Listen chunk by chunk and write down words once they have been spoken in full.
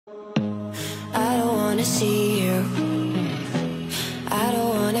wanna see you. I don't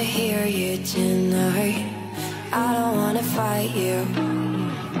wanna hear you tonight. I don't wanna fight you.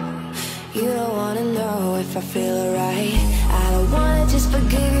 You don't wanna know if I feel alright. I don't wanna just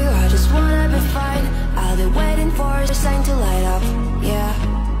forgive you, I just wanna be fine. I'll be waiting for a sign to light up, yeah.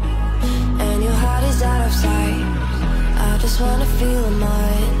 And your heart is out of sight. I just wanna feel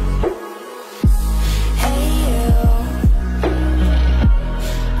mine. Hey you,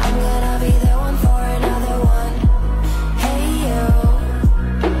 I'm gonna be the one for another one. Hey you,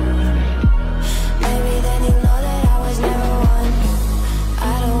 maybe then you know that I was never one.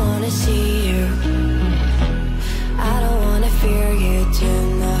 I don't wanna see you, I don't wanna fear you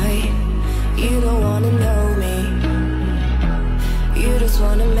tonight. You don't wanna know me, you just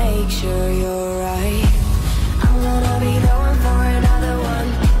wanna make sure you're right. I'm gonna be the one for another one.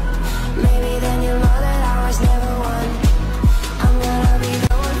 Maybe then you'll know that I was never one. I'm gonna be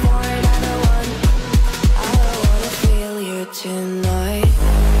the one for another one. I don't wanna feel you tonight.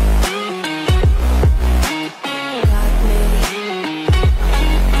 Got me. Got me.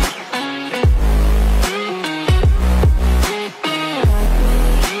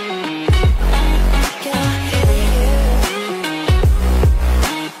 Can I hear you?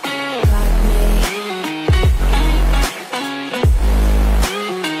 Got me.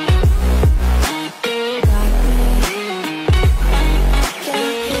 Got me. Can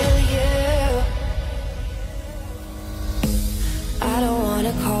I hear you? I don't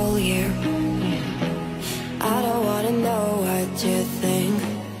wanna call you. I don't wanna know what you think.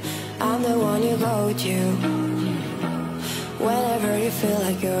 I'm the one you go to whenever you feel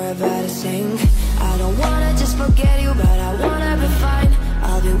like you're about to sink. I don't wanna just forget you, but I wanna be fine.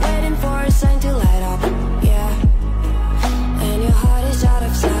 I'll be waiting for a sign to light up, yeah. And your heart is out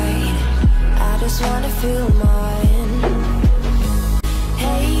of sight. I just wanna feel mine.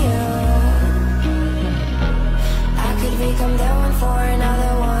 Hey you, I could become the one for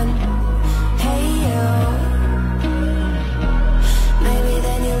another one. Hey you, maybe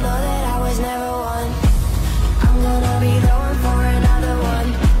then you'll know that I was never one. I'm gonna be the one for another one.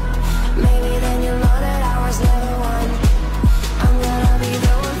 Maybe then you'll know that I was never one. I'm gonna be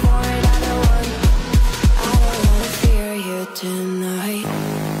the one for another one. I don't wanna fear you tonight.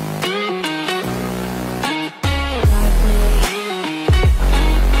 Got me. Got me.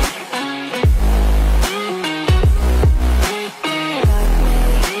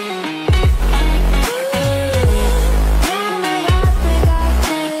 Got me, got me, got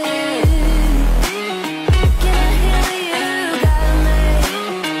me. Can I hear you? Got me.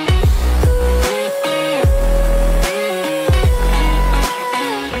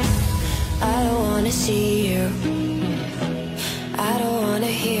 I don't wanna see you. I don't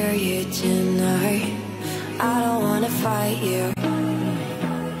wanna hear you tonight. I don't wanna fight you.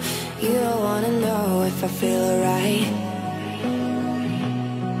 You don't wanna know if I feel alright.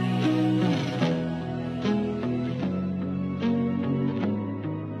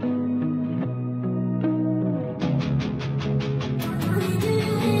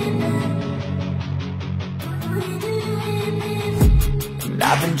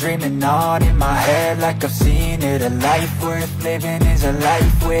 I've been dreaming on in my head like I've seen it. A life worth living is a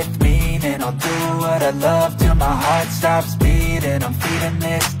life with meaning. I'll do what I love till my heart stops beating. I'm feeding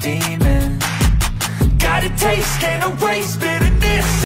this demon. Got a taste, can't erase, bitter